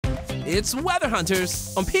It's Weather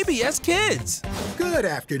Hunters on PBS KIDS. Good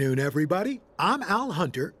afternoon, everybody. I'm Al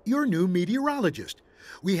Hunter, your new meteorologist.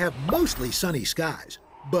 We have mostly sunny skies,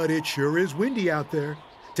 but it sure is windy out there.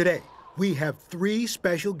 Today, we have 3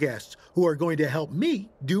 special guests who are going to help me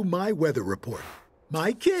do my weather report.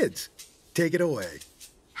 My kids. Take it away.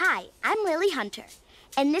 Hi, I'm Lily Hunter,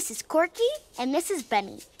 and this is Corky and Mrs.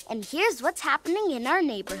 Benny, and here's what's happening in our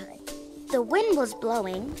neighborhood. The wind was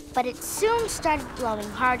blowing, but it soon started blowing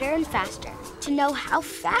harder and faster. To know how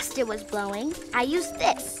fast it was blowing, I used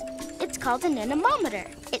this. It's called an anemometer.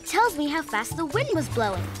 It tells me how fast the wind was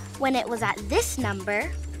blowing. When it was at this number,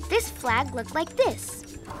 this flag looked like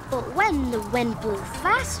this. But when the wind blew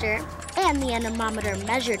faster and the anemometer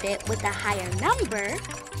measured it with a higher number,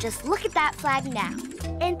 just look at that flag now.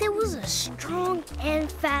 And it was a strong and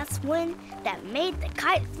fast wind that made the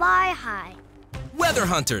kite fly high. Weather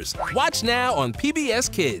Hunters. Watch now on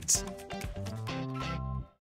PBS KIDS.